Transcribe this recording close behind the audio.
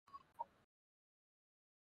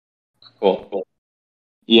Cool.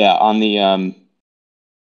 Yeah, on the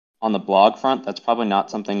blog front, that's probably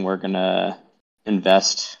not something we're gonna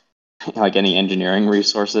invest like any engineering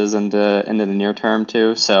resources into the near term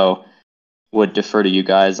too. So would defer to you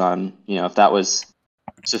guys on, if that was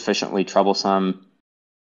sufficiently troublesome,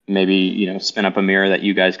 maybe, spin up a mirror that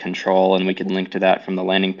you guys control and we could link to that from the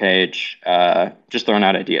landing page. Just throwing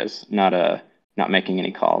out ideas, not making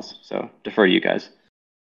any calls. So defer to you guys.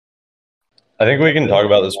 I think we can talk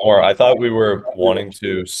about this more. I thought we were wanting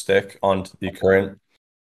to stick onto the current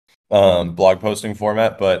blog posting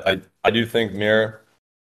format, but I do think Mirror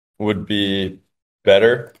would be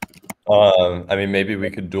better. I mean, maybe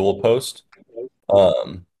we could dual post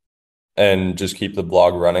um, and just keep the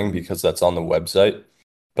blog running because that's on the website,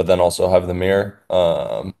 but then also have the Mirror.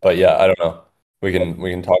 But yeah, I don't know. We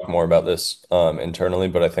can talk more about this internally,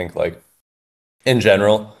 but I think like in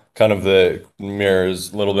general, kind of the Mirror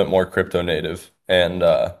is a little bit more crypto native, and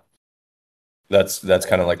that's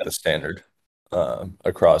kind of like the standard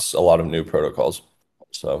across a lot of new protocols.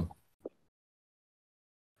 So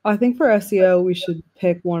I think for SEO, we should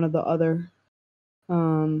pick one or the other.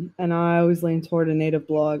 And I always lean toward a native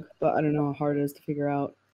blog, but I don't know how hard it is to figure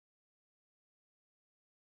out.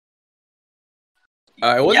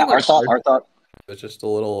 It wasn't like our thought. it was just a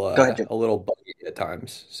little Go ahead, Jake. a little buggy at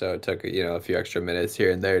times. So it took a few extra minutes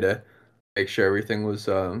here and there to make sure everything was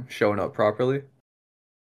showing up properly.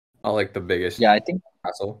 Not like the biggest Yeah, I think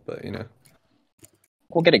hassle, but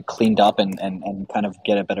we'll get it cleaned up and kind of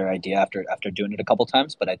get a better idea after doing it a couple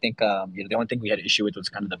times. But I think the only thing we had issue with was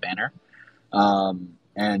kind of the banner.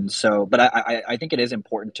 And so, but I think it is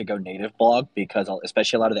important to go native blog because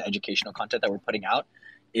especially a lot of the educational content that we're putting out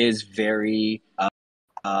is very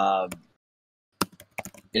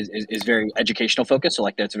is very educational focused. So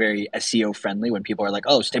like that's very SEO friendly when people are like,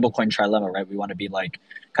 oh, stablecoin trilemma, right? We want to be like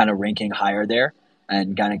kind of ranking higher there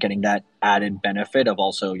and kind of getting that added benefit of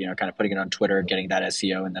also, kind of putting it on Twitter, getting that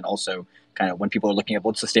SEO. And then also kind of when people are looking at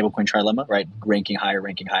what's the stablecoin trilemma, right? Ranking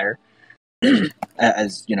higher.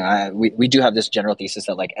 As we do have this general thesis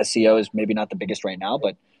that like SEO is maybe not the biggest right now,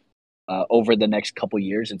 but over the next couple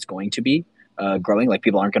years, it's going to be growing. Like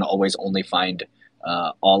people aren't going to always only find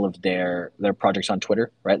all of their projects on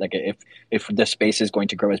Twitter, right? Like if the space is going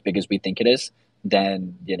to grow as big as we think it is,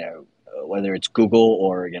 then whether it's Google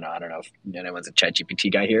or I don't know if anyone's a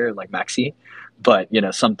ChatGPT guy here like Maxi, but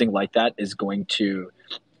something like that is going to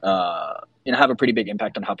have a pretty big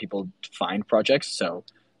impact on how people find projects. So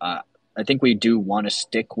I think we do want to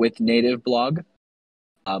stick with native blog,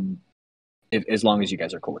 as long as you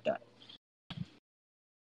guys are cool with that.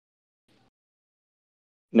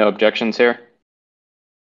 No objections here.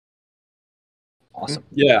 Awesome.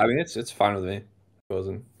 Yeah, I mean it's fine with me. It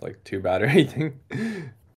wasn't like too bad or anything.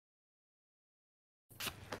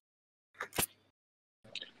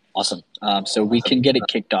 Awesome. So we can get it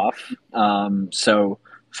kicked off. So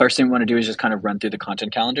first thing we want to do is just kind of run through the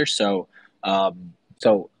content calendar. So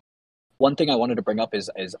one thing I wanted to bring up is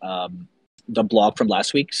the blog from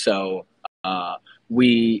last week. So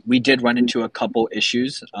we did run into a couple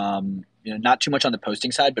issues. Not too much on the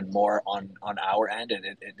posting side, but more on our end, and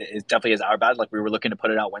it definitely is our bad. Like we were looking to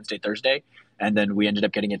put it out Wednesday, Thursday, and then we ended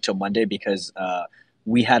up getting it till Monday because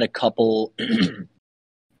we had a couple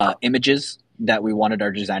images that we wanted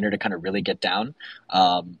our designer to kind of really get down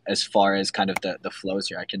as far as kind of the flows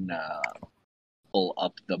here. I can pull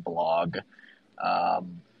up the blog. But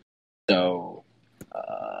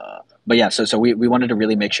yeah, so we wanted to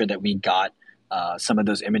really make sure that we got some of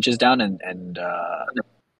those images down and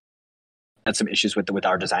had some issues with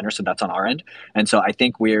our designer, so that's on our end. And so I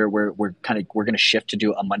think we're going to shift to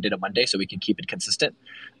do a Monday to Monday so we can keep it consistent.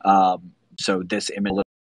 So this image a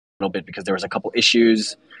little bit because there was a couple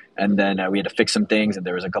issues, and then we had to fix some things, and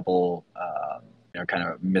there was a couple kind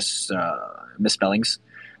of misspellings.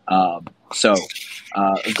 So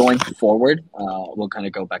going forward, we'll kind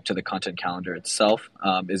of go back to the content calendar itself.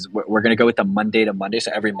 Is we're going to go with the Monday to Monday. So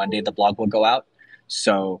every Monday the blog will go out.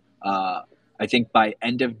 So I think by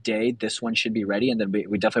end of day, this one should be ready. And then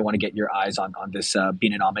we definitely want to get your eyes on this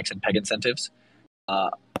Beanomics and Peg incentives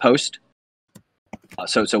post.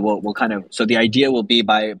 So we'll kind of, so the idea will be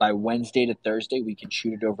by Wednesday to Thursday, we can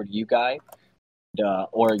shoot it over to you guys.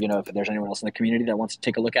 Or, if there's anyone else in the community that wants to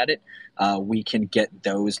take a look at it, we can get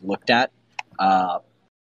those looked at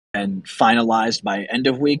and finalized by end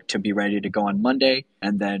of week to be ready to go on Monday.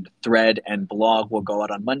 And then thread and blog will go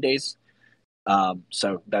out on Mondays.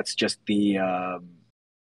 So that's just the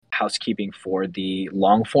housekeeping for the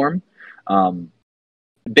long form.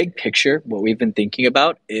 Big picture, what we've been thinking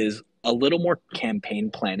about is a little more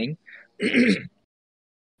campaign planning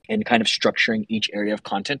and kind of structuring each area of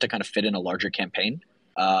content to kind of fit in a larger campaign.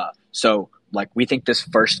 So like we think this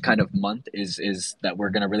first kind of month is that we're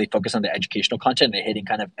going to really focus on the educational content and hitting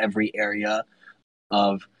kind of every area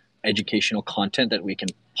of educational content that we can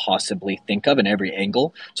possibly think of in every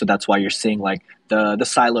angle. So that's why you're seeing like the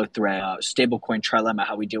silo thread, stablecoin trilemma,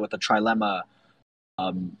 how we deal with the trilemma.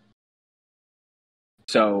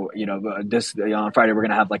 So this on Friday we're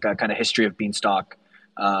gonna have like a kind of history of Beanstalk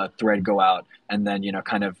thread go out, and then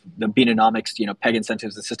kind of the Beanomics, peg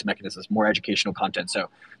incentives and system mechanisms, more educational content. So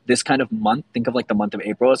this kind of month, think of like the month of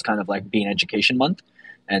April as kind of like Bean Education Month,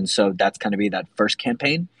 and so that's going to be that first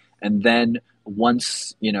campaign, and then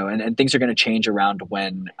once and things are going to change around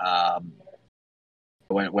when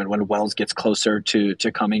Wells gets closer to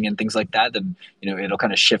coming and things like that, then it'll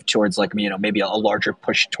kind of shift towards like maybe a larger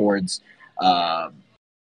push towards a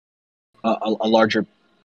larger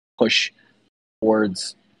push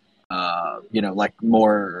towards like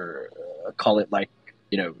more call it like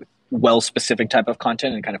Wells specific type of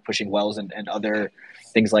content and kind of pushing Wells and other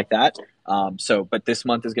things like that. But this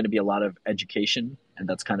month is going to be a lot of education, and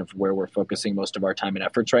that's kind of where we're focusing most of our time and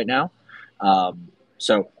efforts right now.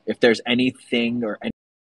 So if there's anything or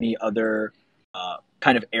any other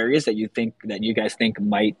kind of areas that you guys think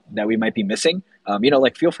that we might be missing,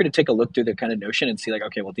 like feel free to take a look through the kind of Notion and see like,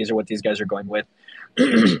 okay, well, these are what these guys are going with.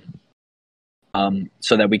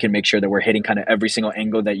 So that we can make sure that we're hitting kind of every single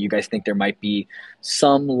angle that you guys think there might be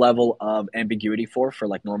some level of ambiguity for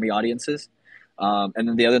like normie audiences. And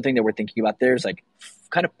then the other thing that we're thinking about there is like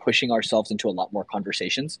kind of pushing ourselves into a lot more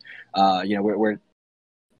conversations.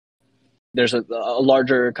 There's a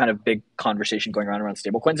larger kind of big conversation going around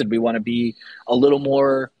stablecoins, and we want to be a little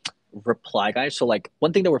more reply guys. So like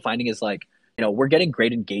one thing that we're finding is like, we're getting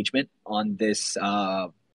great engagement on this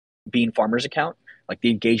Bean Farmers account. Like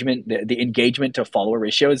the engagement to follower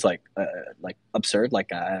ratio is like absurd.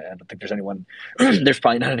 Like I don't think there's anyone, there's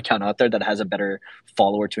probably not an account out there that has a better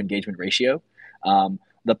follower to engagement ratio.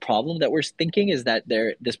 The problem that we're thinking is that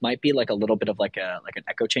this might be like a little bit of like an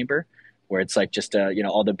echo chamber, where it's like just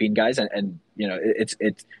all the Bean guys and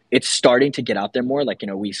it's starting to get out there more. Like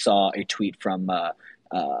we saw a tweet from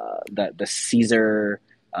the Caesar,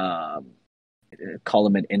 call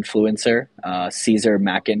him an influencer, Caesar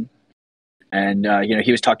Mackin. And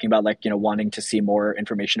he was talking about like wanting to see more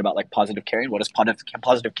information about like positive carry and what does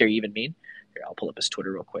positive carry even mean. Here, I'll pull up his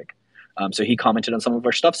Twitter real quick. So he commented on some of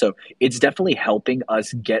our stuff. So it's definitely helping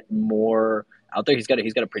us get more out there. He's got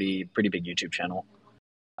a pretty big YouTube channel.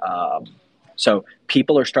 So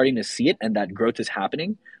people are starting to see it, and that growth is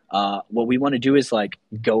happening. What we want to do is like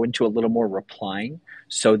go into a little more replying,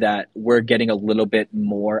 so that we're getting a little bit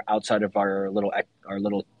more outside of our little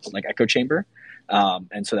like echo chamber.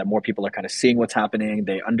 And so that more people are kind of seeing what's happening.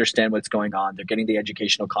 They understand what's going on. They're getting the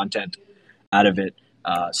educational content out of it.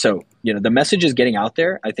 So the message is getting out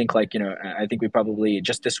there. I think like, I think we probably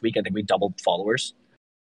just this week, I think we doubled followers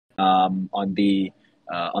on the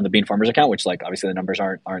Bean Farmers account, which like obviously the numbers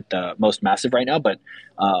aren't the most massive right now, but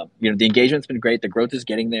the engagement's been great. The growth is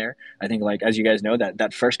getting there. I think like, as you guys know,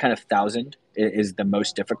 that first kind of 1,000 is the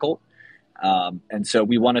most difficult. And so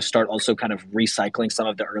we want to start also kind of recycling some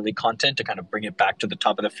of the early content to kind of bring it back to the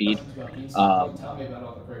top of the feed. Tell me about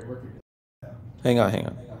all the great work you're doing. Hang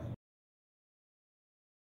on.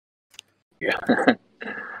 Yeah.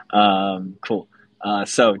 Cool.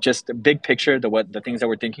 So just a big picture, the things that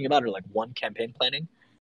we're thinking about are like, one, campaign planning,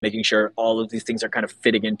 making sure all of these things are kind of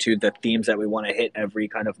fitting into the themes that we want to hit every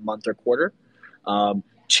kind of month or quarter.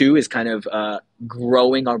 Two is kind of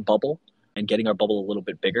growing our bubble and getting our bubble a little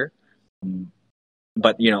bit bigger.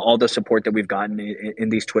 But all the support that we've gotten in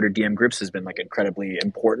these Twitter DM groups has been like incredibly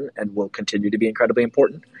important and will continue to be incredibly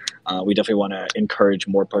important. We definitely want to encourage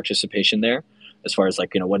more participation there, as far as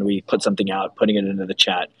like when we put something out, putting it into the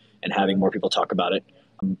chat and having more people talk about it.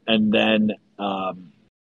 And then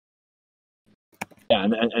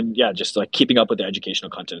just like keeping up with the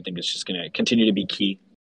educational content, I think is just going to continue to be key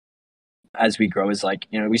as we grow. Is like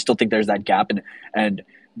we still think there's that gap, and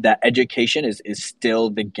that education is still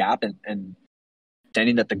the gap, and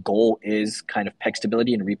understanding that the goal is kind of peg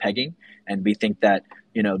stability and repegging. And we think that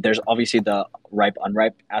there's obviously the ripe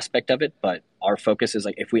unripe aspect of it, but our focus is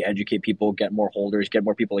like, if we educate people, get more holders, get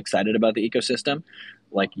more people excited about the ecosystem,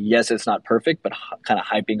 like, yes, it's not perfect, but kind of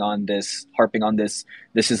harping on this,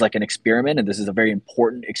 this is like an experiment, and this is a very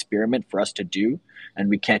important experiment for us to do. And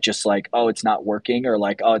we can't just like, oh, it's not working, or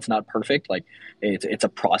like, oh, it's not perfect. Like it's a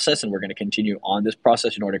process, and we're going to continue on this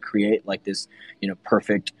process in order to create like this,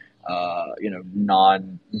 perfect,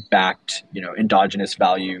 non-backed, endogenous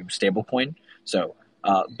value stablecoin. So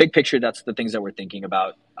big picture, that's the things that we're thinking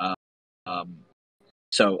about.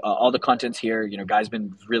 So all the content's here. Guy's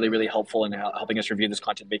been really, really helpful in helping us review this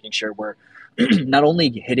content, making sure we're not only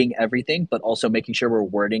hitting everything, but also making sure we're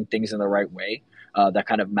wording things in the right way that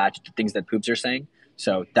kind of match the things that Poops are saying.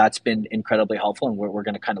 So that's been incredibly helpful, and we're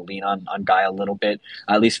going to kind of lean on Guy a little bit,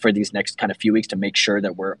 at least for these next kind of few weeks, to make sure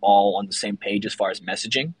that we're all on the same page as far as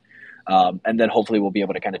messaging, and then hopefully we'll be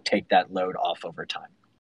able to kind of take that load off over time.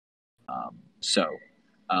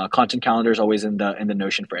 Content calendar is always in the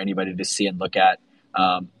Notion for anybody to see and look at.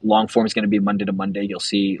 Long form is going to be Monday to Monday. You'll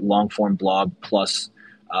see long form blog plus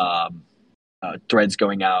threads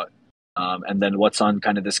going out, and then what's on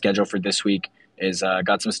kind of the schedule for this week is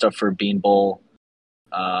got some stuff for Bean Bowl.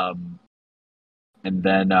 And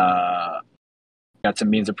then got some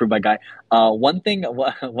memes approved by Guy. One thing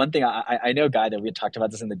I know, Guy, that we had talked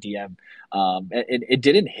about this in the DM. It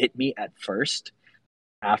didn't hit me at first.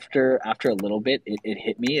 After a little bit, it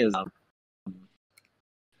hit me as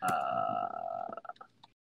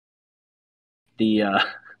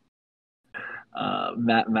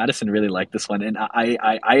Madison really liked this one, and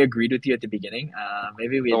I agreed with you at the beginning.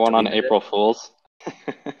 Maybe we the had one on tweeted it. April Fools.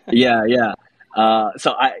 Yeah.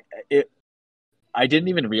 So I didn't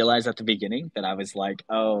even realize at the beginning that I was like,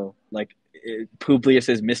 oh, like Publius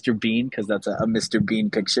is Mr. Bean because that's a Mr. Bean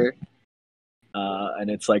picture, and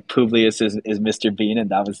it's like Publius is Mr. Bean, and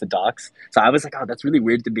that was the docs. So I was like, oh, that's really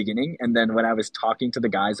weird at the beginning. And then when I was talking to the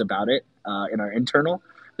guys about it in our internal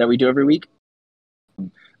that we do every week,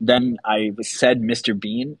 then I said Mr.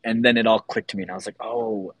 Bean, and then it all clicked to me, and I was like,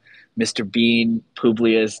 oh, Mr. Bean,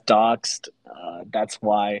 Publius, doxed. That's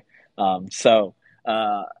why.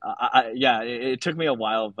 It took me a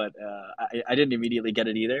while, but I didn't immediately get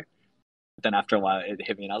it either. But then after a while, it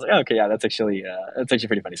hit me, and I was like, oh, okay, yeah, that's actually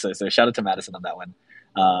pretty funny. So shout out to Madison on that one.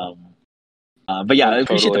 But yeah, I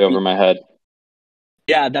appreciate totally over my head.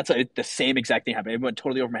 Yeah, that's the same exact thing happened. It went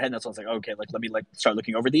totally over my head, and that's why I was like, okay, like let me start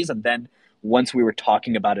looking over these, and then once we were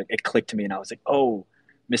talking about it, it clicked to me, and I was like, oh,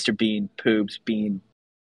 Mr. Bean, Poobs, Bean.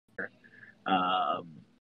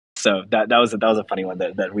 So that was a funny one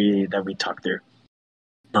that we talked through.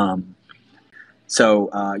 We're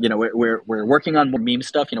working on more meme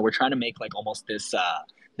stuff. We're trying to make like almost this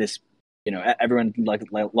everyone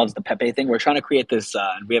loves the Pepe thing. We're trying to create this,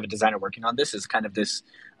 and we have a designer working on this. Is kind of this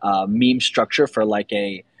meme structure for like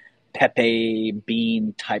a Pepe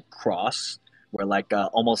Bean type cross, where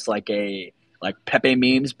almost like Pepe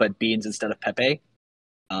memes but beans instead of Pepe.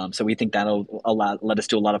 So we think that'll let us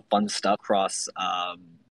do a lot of fun stuff across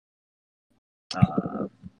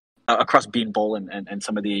Bean Bowl and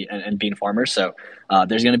some of the and Bean Farmers. So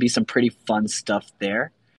there's going to be some pretty fun stuff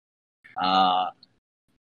there. So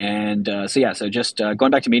just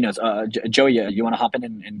going back to me notes, Joey, you want to hop in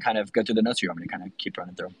and kind of go through the notes, or you want me to kind of keep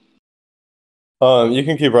running through? You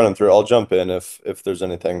can keep running through. I'll jump in if there's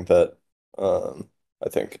anything that I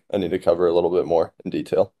think I need to cover a little bit more in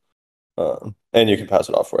detail. And you can pass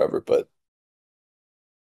it off wherever, but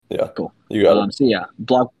yeah, cool. You got it. So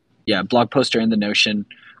blog poster in the Notion.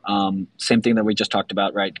 Same thing that we just talked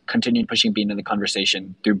about, right? Continuing pushing Bean in the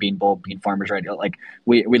conversation through Bean Bowl, Bean Farmers, right? Like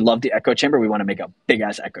we love the echo chamber. We want to make a big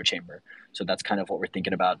ass echo chamber. So that's kind of what we're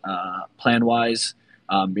thinking about plan wise.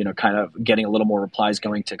 Kind of getting a little more replies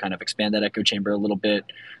going to kind of expand that echo chamber a little bit.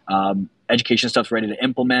 Education stuff's ready to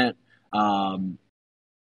implement.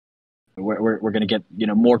 We're going to get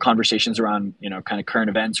more conversations around kind of current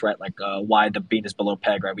events, right? Like why the bean is below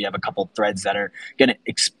peg, right? We have a couple threads that are going to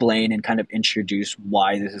explain and kind of introduce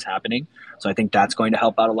why this is happening. So I think that's going to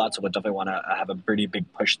help out a lot. So we'll definitely want to have a pretty big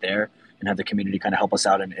push there and have the community kind of help us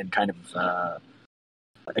out and kind of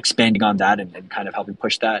expanding on that and kind of helping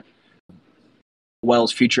push that.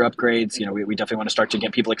 Wells future upgrades, we definitely want to start to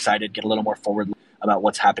get people excited, get a little more forward about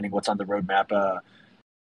what's happening, what's on the roadmap,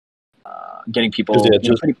 getting people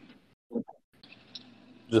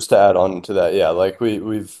just to add on to that, yeah, like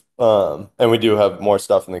we've and we do have more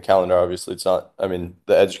stuff in the calendar. Obviously, it's not. I mean,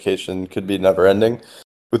 the education could be never ending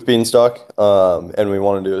with Beanstalk, and we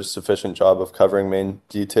want to do a sufficient job of covering main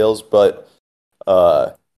details. But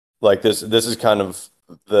like this is kind of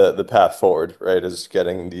the path forward, right? Is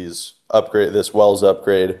getting this Wells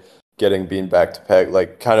upgrade, getting Bean back to peg,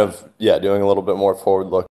 like kind of doing a little bit more forward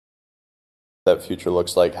look. That future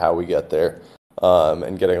looks like, how we get there.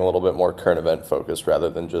 And getting a little bit more current event focused rather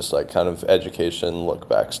than just like kind of education look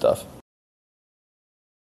back stuff.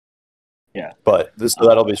 Yeah. But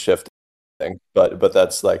that'll be shifting. But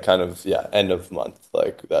that's like kind of end of month.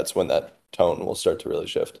 Like that's when that tone will start to really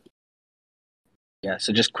shift. Yeah,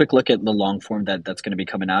 so just quick look at the long form that's going to be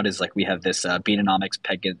coming out is like we have this Beanomics,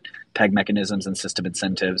 peg mechanisms, and system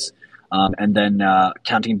incentives. And then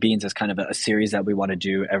Counting Beans is kind of a series that we want to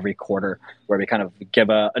do every quarter, where we kind of give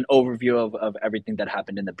an overview of everything that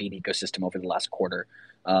happened in the bean ecosystem over the last quarter.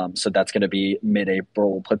 So that's going to be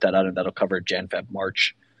mid-April. We'll put that out, and that'll cover Jan, Feb,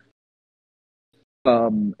 March.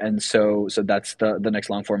 And so that's the next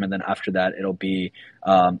long form, and then after that it'll be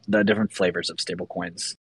the different flavors of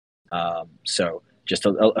stablecoins. So just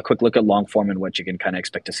a quick look at long form and what you can kind of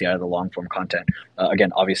expect to see out of the long form content.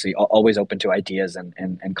 Again, obviously, always open to ideas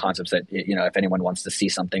and concepts that, if anyone wants to see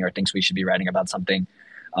something or thinks we should be writing about something.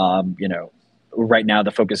 Right now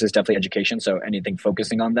the focus is definitely education, so anything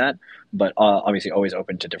focusing on that, but obviously always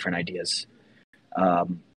open to different ideas.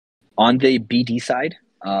 On the BD side,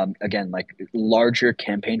 again, like larger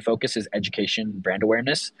campaign focus is education, brand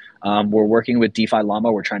awareness. We're working with DeFi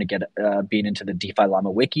Llama. We're trying to get Bean into the DeFi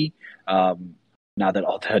Llama wiki. Now that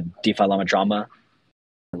all the DeFi Llama drama,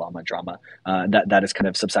 that has kind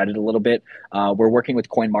of subsided a little bit. We're working with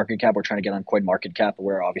CoinMarketCap. We're trying to get on CoinMarketCap.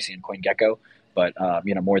 We're obviously in CoinGecko, but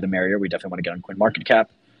more the merrier. We definitely want to get on CoinMarketCap.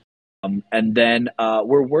 And then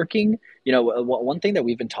we're working. One thing that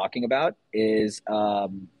we've been talking about is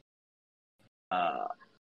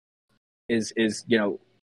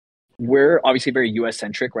we're obviously very US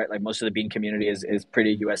centric, right? Like most of the Bean community is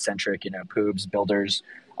pretty US centric, Poobs, builders,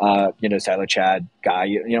 Silo Chad,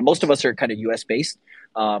 Guy, most of us are kind of US based.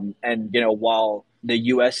 And while the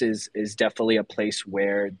US is definitely a place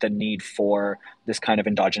where the need for this kind of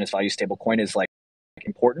endogenous value stablecoin is like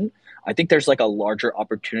important, I think there's like a larger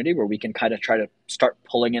opportunity where we can kind of try to start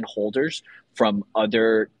pulling in holders from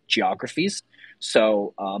other geographies.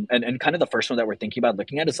 So, and kind of the first one that we're thinking about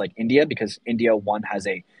looking at is like India, because India has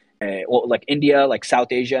like India, like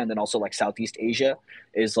South Asia, and then also like Southeast Asia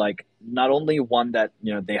is like not only one that,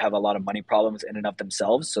 they have a lot of money problems in and of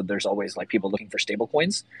themselves. So there's always like people looking for stable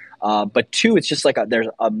coins. But two, it's just like there's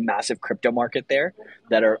a massive crypto market there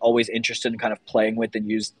that are always interested in kind of playing with and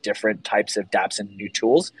use different types of dApps and new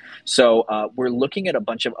tools. So we're looking at a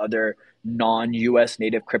bunch of other non-US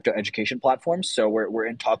native crypto education platforms. So we're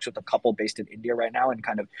in talks with a couple based in India right now and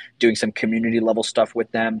kind of doing some community level stuff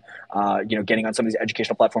with them, getting on some of these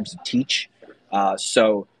educational platforms to teach.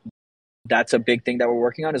 So that's a big thing that we're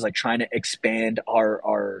working on, is like trying to expand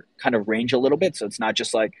our kind of range a little bit. So it's not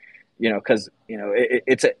just like, because,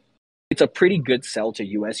 it's a pretty good sell to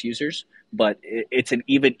US users, but it's an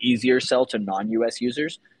even easier sell to non-US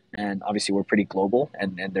users. And obviously we're pretty global,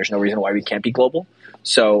 and there's no reason why we can't be global.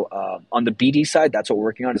 So on the BD side, that's what we're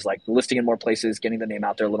working on, is like listing in more places, getting the name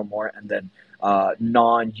out there a little more, and then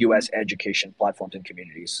non-US education platforms and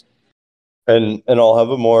communities. And I'll have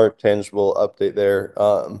a more tangible update there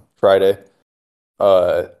Friday.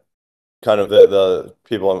 Kind of the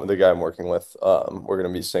people, the guy I'm working with, we're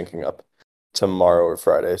gonna be syncing up tomorrow or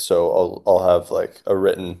Friday. So I'll have like a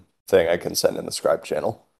written thing I can send in the Scrib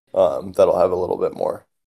channel. That'll have a little bit more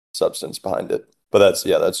substance behind it. But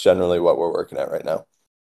that's generally what we're working at right now.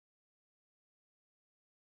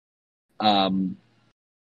 And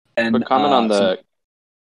quick comment on the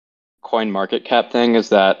CoinMarketCap thing is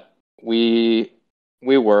that we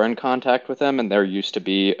were in contact with them, and there used to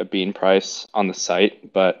be a bean price on the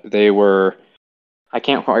site, but I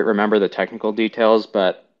can't quite remember the technical details,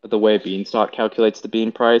 but the way Beanstalk calculates the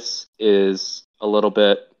bean price is a little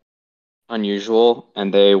bit unusual,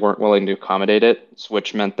 and they weren't willing to accommodate it,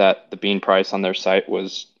 which meant that the bean price on their site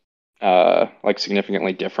was like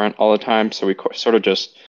significantly different all the time. So we sort of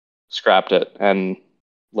just scrapped it and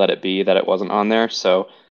let it be that it wasn't on there. So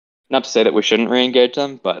not to say that we shouldn't re-engage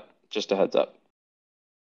them, but just a heads up.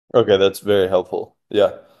 Okay, that's very helpful.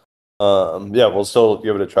 Yeah. We'll still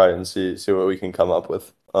give it a try and see what we can come up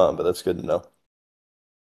with. But that's good to know.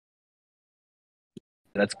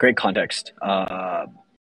 That's great context.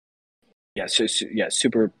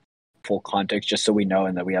 Super full context, just so we know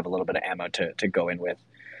and that we have a little bit of ammo to go in with.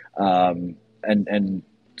 We'll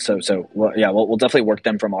definitely work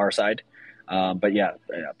them from our side. But I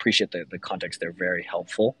appreciate the context. They're very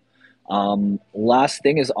helpful. Last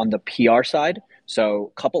thing is on the PR side.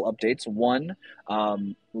 So couple updates. One,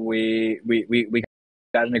 we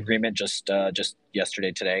got an agreement just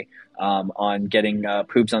yesterday, today, on getting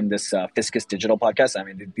Poobs on this Fiscus Digital podcast. I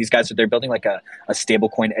mean, these guys, they're building like a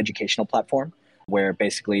stablecoin educational platform where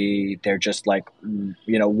basically they're just like,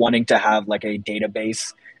 wanting to have like a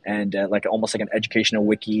database and like almost like an educational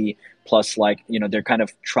wiki, plus like, they're kind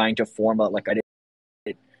of trying to form a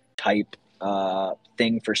type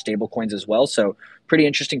thing for stablecoins as well. So pretty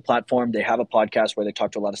interesting platform. They have a podcast where they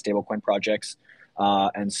talk to a lot of stablecoin projects. We're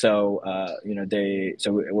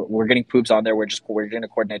getting Poobs on there. We're going to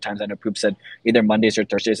coordinate times. I know Poobs said either Mondays or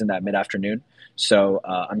Thursdays in that mid-afternoon. So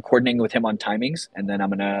I'm coordinating with him on timings, and then I'm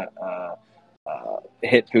going to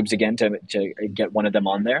hit Poobs again to get one of them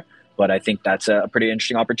on there. But I think that's a pretty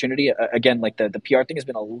interesting opportunity. Again, like the PR thing has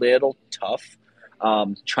been a little tough.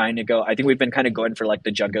 Trying to go, I think we've been kind of going for like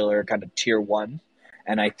the jugular kind of tier 1.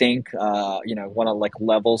 And I think, want to like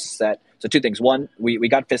level set. So 2 things. 1, we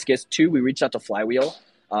got Fiscus. 2, we reached out to Flywheel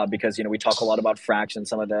because, we talk a lot about Frax and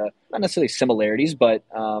some of the, not necessarily similarities, but,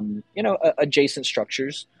 adjacent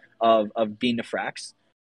structures of being the Frax.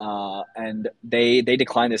 And they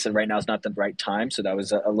declined. They said right now is not the right time. So that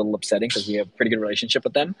was a little upsetting because we have a pretty good relationship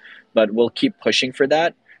with them. But we'll keep pushing for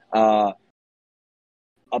that.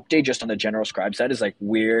 Update just on the general Scrib side is like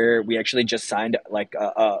we actually just signed like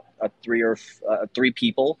a 3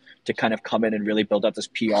 people to kind of come in and really build up this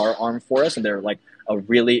PR arm for us, and they're like a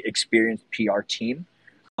really experienced PR team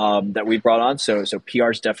that we brought on. So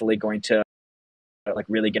PR is definitely going to like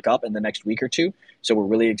really get up in the next week or 2. So we're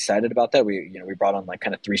really excited about that. We brought on like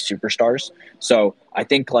kind of 3 superstars. So I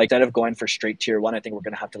think like instead of going for straight tier 1, I think we're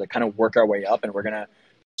gonna have to like kind of work our way up, and we're gonna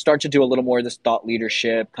start to do a little more of this thought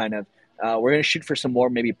leadership kind of. We're going to shoot for some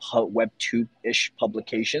more maybe Web 2-ish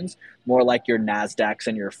publications, more like your NASDAQs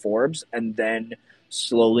and your Forbes, and then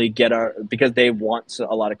slowly get because they want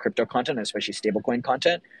a lot of crypto content, especially stablecoin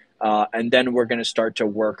content. And then we're going to start to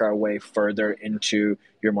work our way further into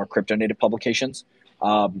your more crypto native publications.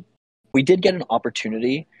 We did get an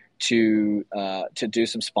opportunity to do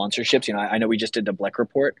some sponsorships. I know we just did the Bleck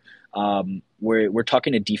report. We're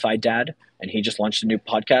talking to DeFi Dad, and he just launched a new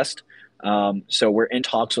podcast. So we're in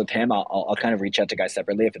talks with him. I'll kind of reach out to guys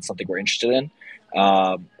separately if it's something we're interested in,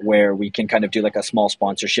 where we can kind of do like a small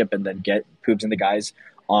sponsorship and then get Poobs and the guys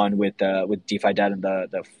on with DeFi Dad and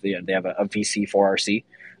they have a VC 4RC.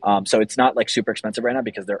 So it's not like super expensive right now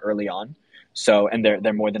because they're early on. So, and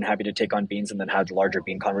they're more than happy to take on Beans and then have the larger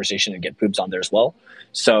Bean conversation and get Poobs on there as well.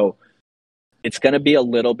 So it's going to be a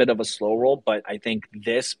little bit of a slow roll, but I think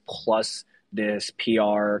this plus this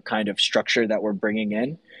PR kind of structure that we're bringing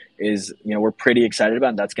in is, we're pretty excited about,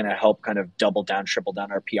 and that's going to help kind of double down, triple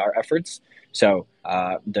down our PR efforts. So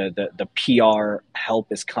the PR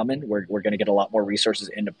help is coming. We're going to get a lot more resources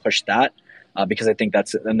in to push that because I think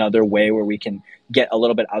that's another way where we can get a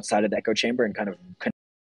little bit outside of the echo chamber and kind of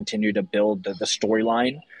continue to build the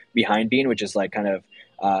storyline behind Bean, which is like kind of,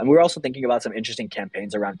 and we're also thinking about some interesting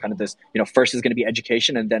campaigns around kind of this, first is going to be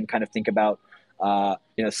education, and then kind of think about,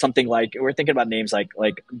 something like, we're thinking about names like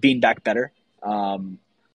Bean Back Better.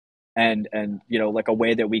 And like a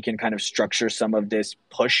way that we can kind of structure some of this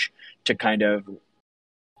push to kind of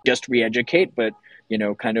just re-educate, but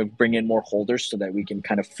kind of bring in more holders so that we can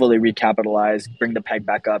kind of fully recapitalize, bring the peg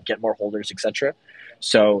back up, get more holders, etc.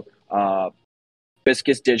 So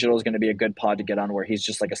Biscuits Digital is going to be a good pod to get on, where he's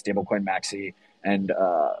just like a stablecoin maxi and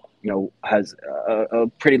has a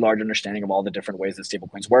pretty large understanding of all the different ways that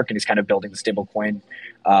stablecoins work, and he's kind of building the stablecoin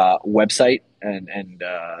website and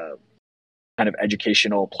kind of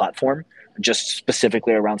educational platform just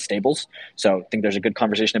specifically around stables. So I think there's a good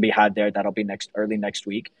conversation to be had there. That'll be early next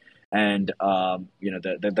week. And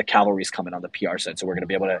the cavalry's coming on the PR side, so we're going to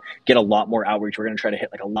be able to get a lot more outreach. We're going to try to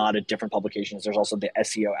hit like a lot of different publications. There's also the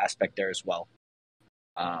SEO aspect there as well.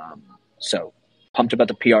 So pumped about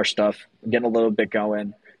the PR stuff. Getting a little bit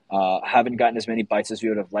going. Haven't gotten as many bites as we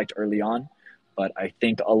would have liked early on, but I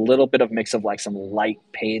think a little bit of mix of like some light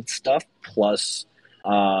paid stuff plus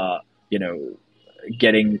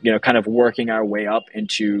getting, kind of working our way up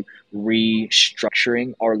into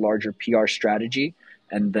restructuring our larger PR strategy,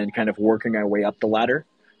 and then kind of working our way up the ladder.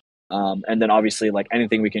 And then obviously like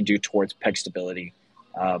anything we can do towards peg stability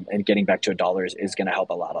and getting back to $1 is going to help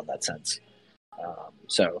a lot on that sense.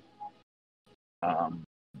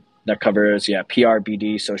 That covers, PR,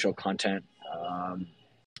 BD, social content.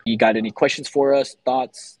 You got any questions for us,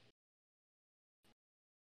 thoughts?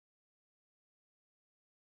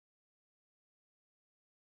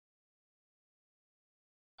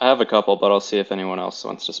 I have a couple, but I'll see if anyone else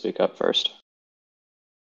wants to speak up first.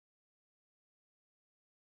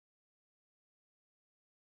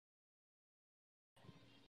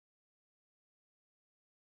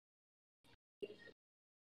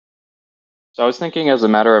 So I was thinking, as a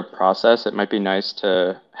matter of process, it might be nice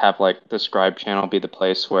to have like the Scribe channel be the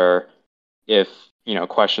place where if,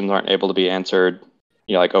 questions aren't able to be answered,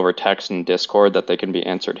 like over text and Discord, that they can be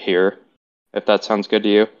answered here, if that sounds good to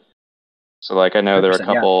you. So like, I know there were a 100%,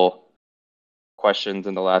 yeah. couple questions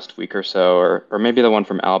in the last week or so, or maybe the one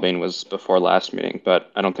from Albane was before last meeting,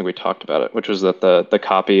 but I don't think we talked about it, which was that the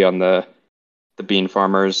copy on the Bean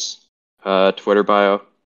Farmers Twitter bio.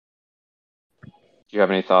 Do you have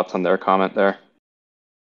any thoughts on their comment there?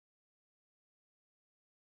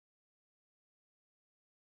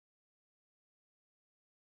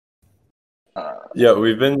 Yeah,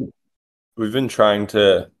 we've been we've been trying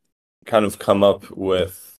to kind of come up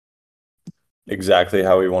with exactly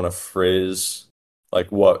how we want to phrase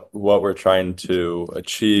like what we're trying to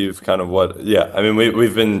achieve, kind of what, yeah. I mean,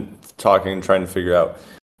 we've been talking, trying to figure out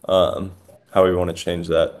how we want to change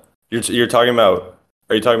that. You're talking about,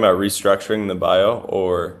 are you talking about restructuring the bio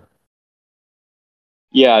or?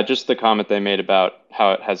 Yeah, just the comment they made about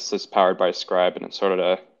how it has this powered by Scribe, and it sort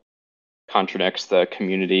of contradicts the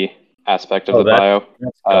community aspect of the bio.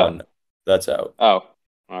 That's gone. That's out. Oh,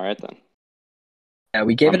 all right then. Yeah,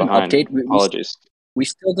 we gave I'm it an behind. update. Apologies. We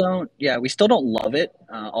still don't. Yeah, we still don't love it.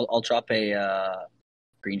 I'll drop a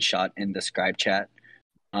screenshot in the Scribe chat.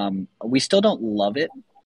 We still don't love it.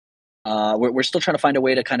 We're still trying to find a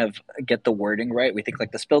way to kind of get the wording right. We think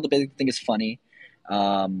like the spill the big thing is funny,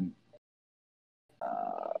 um,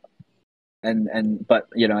 but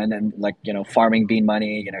and then like farming bean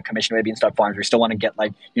money, commission away beanstalk farms. We still want to get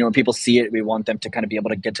like when people see it, we want them to kind of be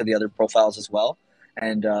able to get to the other profiles as well,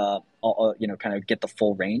 and kind of get the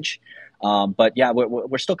full range. But yeah,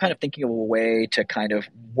 we're still kind of thinking of a way to kind of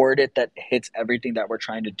word it that hits everything that we're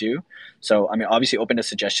trying to do. So I mean, obviously open to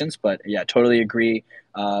suggestions, but yeah, totally agree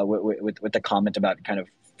with the comment about kind of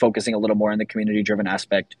focusing a little more on the community driven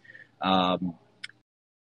aspect.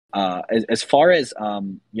 As far as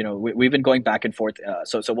we've been going back and forth.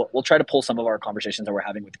 So we'll try to pull some of our conversations that we're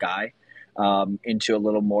having with Guy into a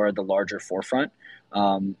little more of the larger forefront.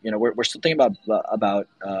 We're still thinking about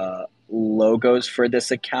logos for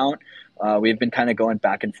this account. We've been kind of going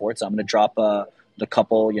back and forth. So I'm going to drop the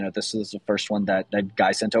couple. This is the first one that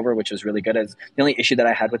Guy sent over, which was really good. The only issue that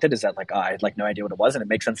I had with it is that I had no idea what it was, and it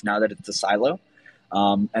makes sense now that it's a silo.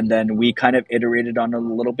 And then we kind of iterated on it a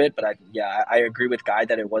little bit, but I agree with Guy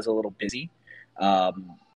that it was a little busy.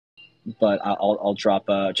 But I'll drop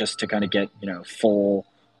just to kind of get full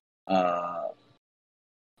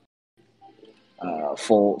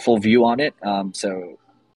full view on it.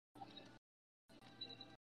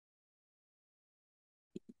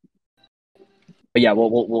 But yeah,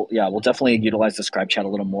 we'll definitely utilize the Scribe chat a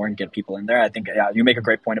little more and get people in there. I think you make a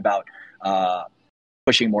great point about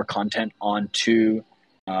pushing more content onto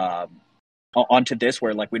this,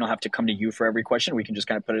 where we don't have to come to you for every question. We can just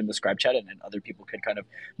kind of put it in the Scribe chat, and other people could kind of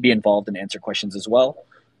be involved and answer questions as well.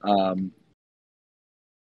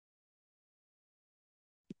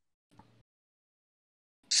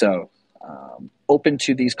 Open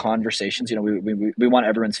to these conversations. We want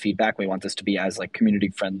everyone's feedback. We want this to be as community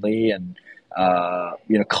friendly and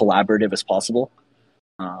collaborative as possible.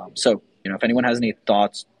 If anyone has any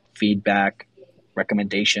thoughts, feedback,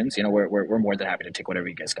 recommendations, we're more than happy to take whatever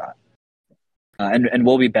you guys got. And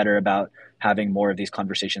we'll be better about having more of these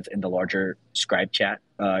conversations in the larger Scribe chat,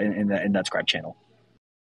 in that Scribe channel.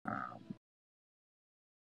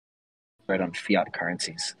 Right on fiat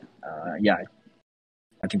currencies.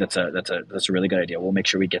 I think that's a really good idea. We'll make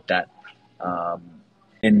sure we get that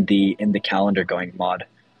in the calendar going mod.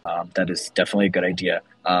 That is definitely a good idea.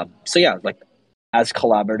 As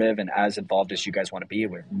collaborative and as involved as you guys want to be,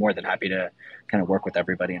 we're more than happy to kind of work with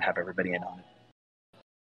everybody and have everybody in on it.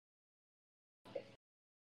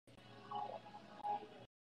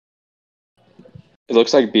 It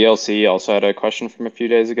looks like BLC also had a question from a few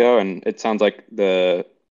days ago, and it sounds like the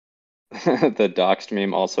the doxed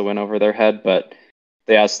meme also went over their head, but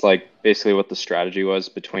they asked basically what the strategy was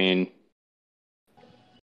between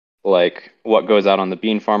what goes out on the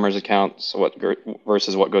bean farmers accounts,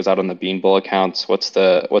 versus what goes out on the bean bull accounts. What's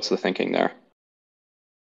the thinking there?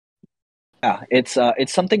 Yeah, it's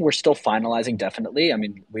something we're still finalizing. Definitely. I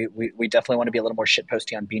mean, we definitely want to be a little more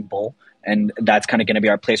shitposty on Bean Bull, and that's kind of going to be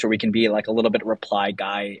our place where we can be a little bit reply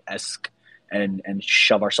guy-esque and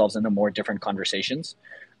shove ourselves into more different conversations.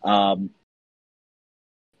 I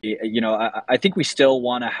think we still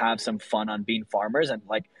want to have some fun on Bean Farmers, and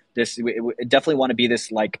this, we definitely want to be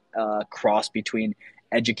this cross between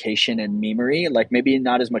education and memery. Maybe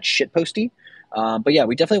not as much shitposty, but yeah,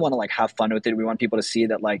 we definitely want to have fun with it. We want people to see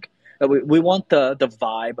that we want the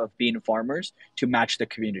vibe of Bean Farmers to match the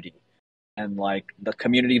community, and the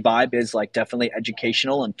community vibe is definitely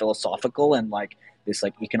educational and philosophical and this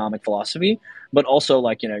economic philosophy, but also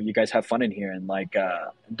you guys have fun in here, and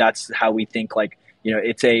that's how we think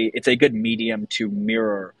it's a good medium to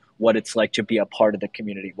mirror what it's like to be a part of the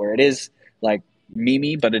community, where it is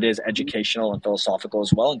memey, but it is educational and philosophical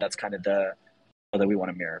as well, and that's kind of the that we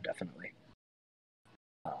want to mirror, definitely.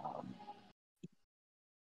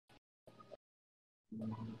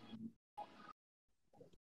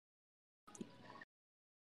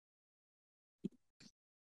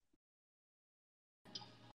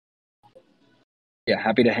 Yeah,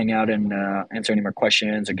 happy to hang out and answer any more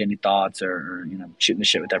questions or get any thoughts or shooting the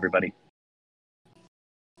shit with everybody.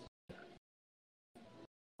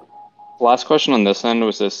 Last question on this end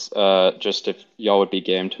was this just if y'all would be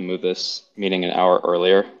game to move this meeting an hour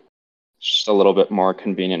earlier. Just a little bit more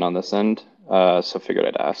convenient on this end. So figured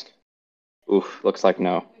I'd ask. Oof, looks like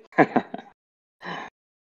no.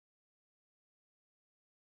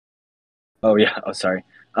 Oh yeah. Oh sorry.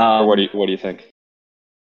 Or what do you think?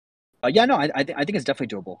 Yeah, no, I think it's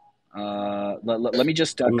definitely doable. Let me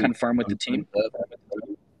just confirm with the team.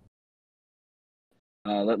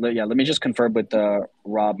 Let me just confirm with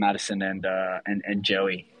Rob, Madison, and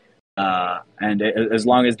Joey. And as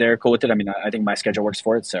long as they're cool with it, I mean, I think my schedule works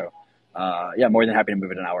for it. So, yeah, more than happy to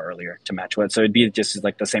move it an hour earlier to match what. So it'd be just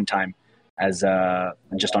like the same time as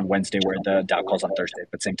just on Wednesday, where the DAO calls on Thursday,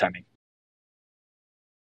 but same timing.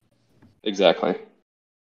 Exactly.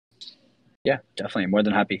 Yeah, definitely. More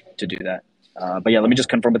than happy to do that. But yeah, let me just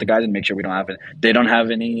confirm with the guys and make sure we don't have it. They don't have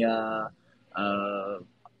any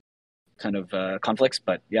kind of conflicts.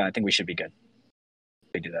 But yeah, I think we should be good.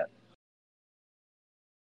 We do that.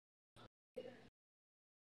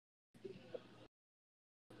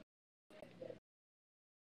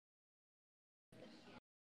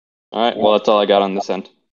 All right. Well, that's all I got on this end.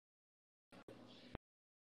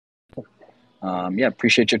 Yeah,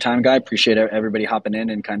 appreciate your time, guy. Appreciate everybody hopping in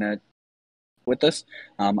and kind of with us.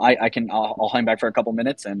 I'll hang back for a couple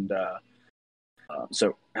minutes, and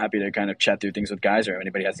so happy to kind of chat through things with guys, or if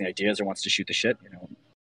anybody has any ideas or wants to shoot the shit. You know,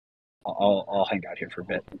 I'll hang out here for a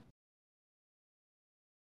bit.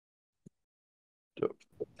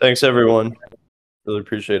 Thanks, everyone. Really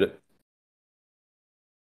appreciate it.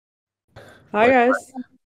 Hi, guys.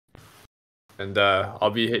 And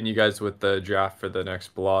I'll be hitting you guys with the draft for the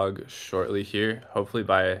next blog shortly here, hopefully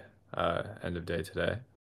by end of day today.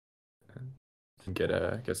 And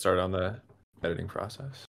get started on the editing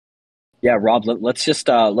process. Yeah, Rob, let's just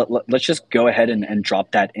let's just go ahead and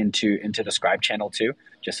drop that into the Scribe channel too,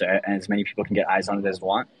 just so as many people can get eyes on it as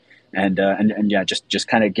want, and yeah, just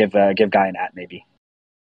kind of give Guy an at maybe.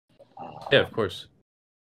 Yeah, of course.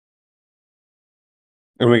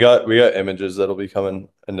 And we got images that'll be coming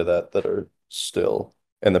into that are still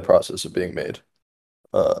in the process of being made.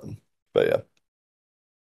 But yeah.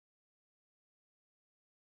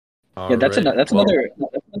 Yeah, that's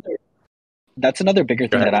another bigger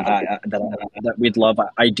thing that we'd love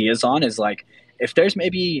ideas on is like if there's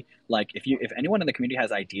maybe like if anyone in the community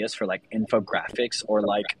has ideas for like infographics or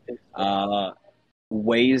like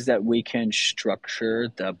ways that we can structure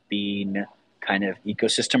the Bean kind of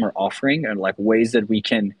ecosystem or offering, and like ways that we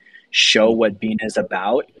can show what Bean is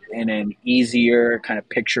about in an easier kind of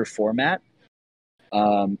picture format.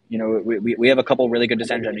 You know, we have a couple really good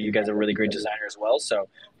designers. I know you guys are a really great designer as well. So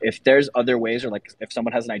if there's other ways, or like if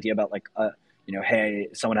someone has an idea about like you know, hey,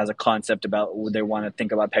 someone has a concept about they want to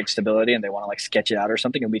think about peg stability and they want to like sketch it out or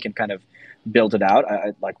something, and we can kind of build it out.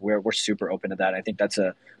 Like we're super open to that. I think that's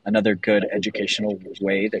another good educational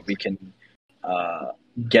way that we can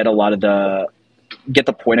get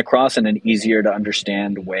the point across in an easier to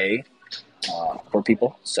understand way for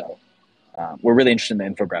people. So we're really interested in the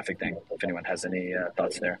infographic thing. If anyone has any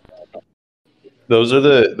thoughts there. Those are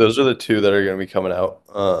the two that are going to be coming out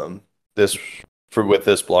with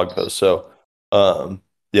this blog post. So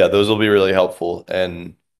yeah, those will be really helpful,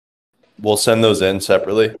 and we'll send those in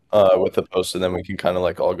separately with the post, and then we can kind of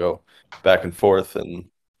like all go back and forth and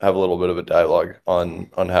have a little bit of a dialogue on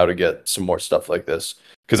how to get some more stuff like this,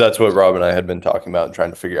 because that's what Rob and I had been talking about and trying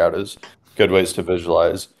to figure out is good ways to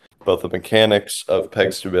visualize both the mechanics of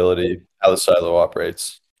peg stability, how the silo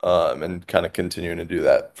operates, and kind of continuing to do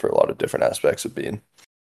that for a lot of different aspects of Bean.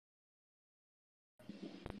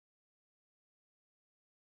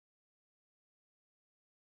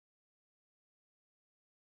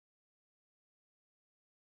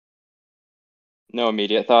 No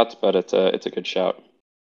immediate thoughts, but it's a good shout.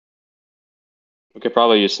 We could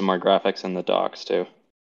probably use some more graphics in the docs too.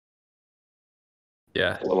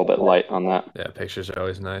 Yeah. A little bit light on that. Yeah, pictures are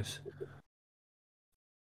always nice.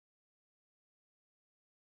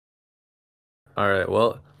 All right,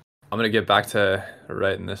 well, I'm going to get back to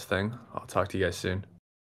writing this thing. I'll talk to you guys soon.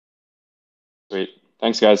 Sweet.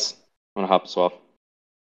 Thanks, guys. I'm going to hop as well.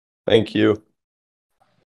 Thank you.